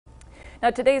Now,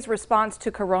 today's response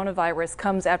to coronavirus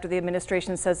comes after the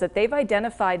administration says that they've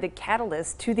identified the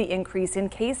catalyst to the increase in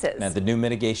cases. Now, the new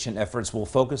mitigation efforts will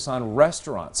focus on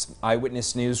restaurants.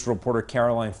 Eyewitness News reporter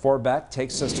Caroline Forback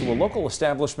takes us to a local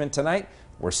establishment tonight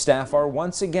where staff are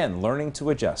once again learning to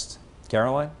adjust.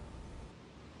 Caroline?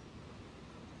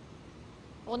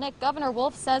 Well, Nick, Governor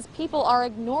Wolf says people are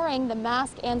ignoring the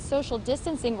mask and social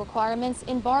distancing requirements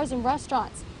in bars and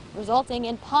restaurants, resulting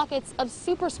in pockets of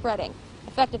super spreading.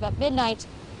 Effective at midnight,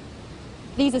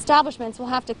 these establishments will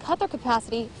have to cut their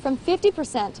capacity from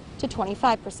 50% to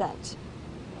 25%.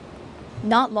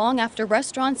 Not long after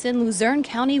restaurants in Luzerne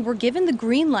County were given the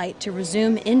green light to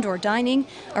resume indoor dining,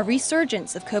 a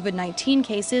resurgence of COVID-19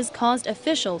 cases caused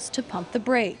officials to pump the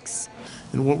brakes.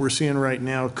 And what we're seeing right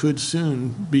now could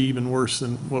soon be even worse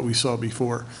than what we saw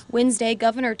before. Wednesday,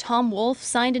 Governor Tom Wolf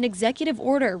signed an executive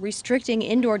order restricting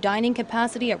indoor dining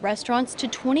capacity at restaurants to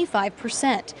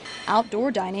 25%. Outdoor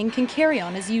dining can carry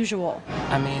on as usual.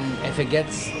 I mean, if it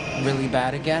gets really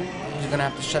bad again, you're going to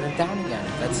have to shut it down again.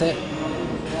 That's it.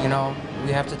 You know,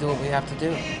 we have to do what we have to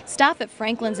do. Staff at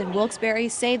Franklin's and Wilkes-Barre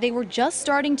say they were just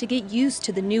starting to get used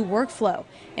to the new workflow,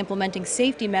 implementing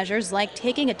safety measures like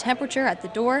taking a temperature at the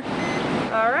door.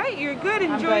 All right, you're good.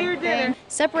 Enjoy your dinner.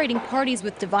 Separating parties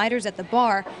with dividers at the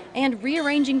bar and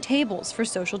rearranging tables for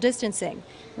social distancing.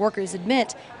 Workers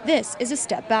admit this is a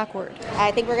step backward.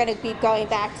 I think we're going to be going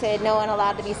back to no one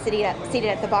allowed to be seated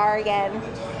at the bar again.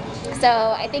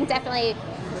 So I think definitely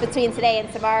between today and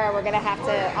tomorrow, we're going to have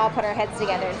to all put our heads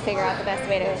together and figure out the best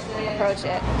way to approach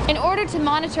it. In order to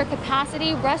monitor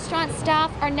capacity, restaurant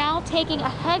staff are now taking a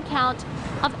head count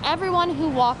of everyone who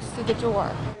walks through the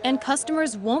door. And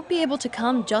customers won't be able to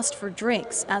come just for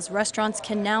drinks, as restaurants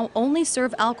can now only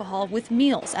serve alcohol with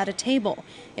meals at a table.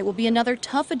 It will be another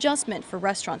tough adjustment for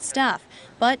restaurant staff,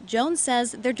 but Jones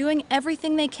says they're doing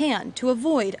everything they can to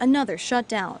avoid another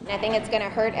shutdown. I think it's going to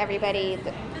hurt everybody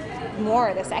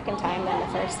more the second time than the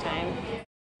first time.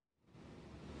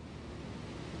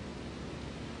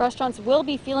 Restaurants will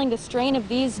be feeling the strain of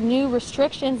these new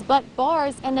restrictions, but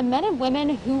bars and the men and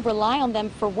women who rely on them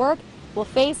for work will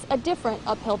face a different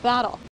uphill battle.